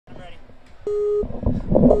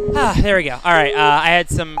There we go. All right, I had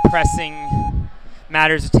some pressing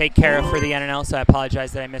matters to take care of for the NNL, so I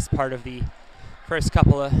apologize that I missed part of the first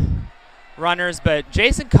couple of runners. But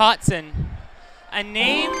Jason Kotzin, a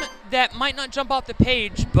name that might not jump off the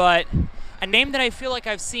page, but a name that I feel like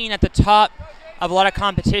I've seen at the top of a lot of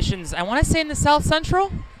competitions. I want to say in the South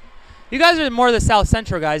Central. You guys are more the South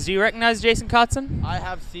Central guys. Do you recognize Jason Kotzin? I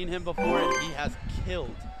have seen him before, and he has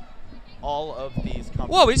killed all of these competitions.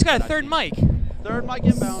 Whoa, we just got a third mic. Third mic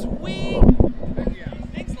inbound. Sweet.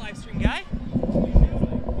 Thanks, livestream guy.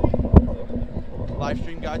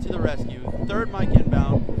 Livestream guy to the rescue. Third mic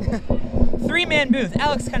inbound. Three-man booth.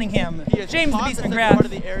 Alex Cunningham. He has James the caught Beast the McGrath. part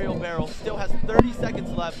of the aerial barrel. Still has 30 seconds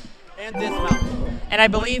left and dismount. And I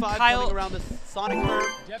believe Kyle coming around the sonic curve.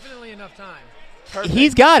 Definitely enough time. Perfect.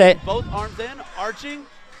 He's got it. Both arms in, arching,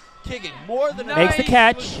 kicking more than Makes the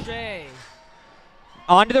catch.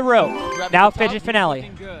 Onto the rope. Grabbing Now the top, fidget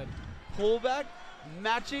finale. Good. Pullback,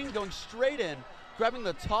 matching, going straight in, grabbing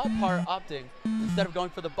the top part, opting instead of going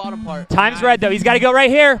for the bottom part. Time's red though. He's got to go right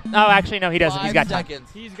here. Oh, actually no, he doesn't. He's got 5 seconds.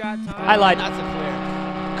 He's got time. I lied. That's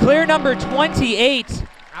a clear. Clear number 28.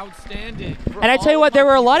 Outstanding. And I tell you what, there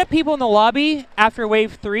were a lot of people in the lobby after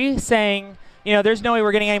wave 3 saying, you know, there's no way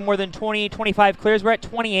we're getting any more than 20, 25 clears. We're at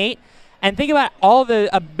 28. And think about all the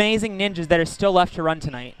amazing ninjas that are still left to run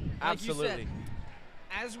tonight. Absolutely. Like you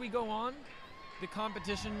said, as we go on, the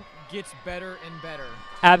competition gets better and better.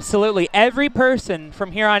 Absolutely. Every person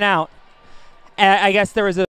from here on out, I guess there was a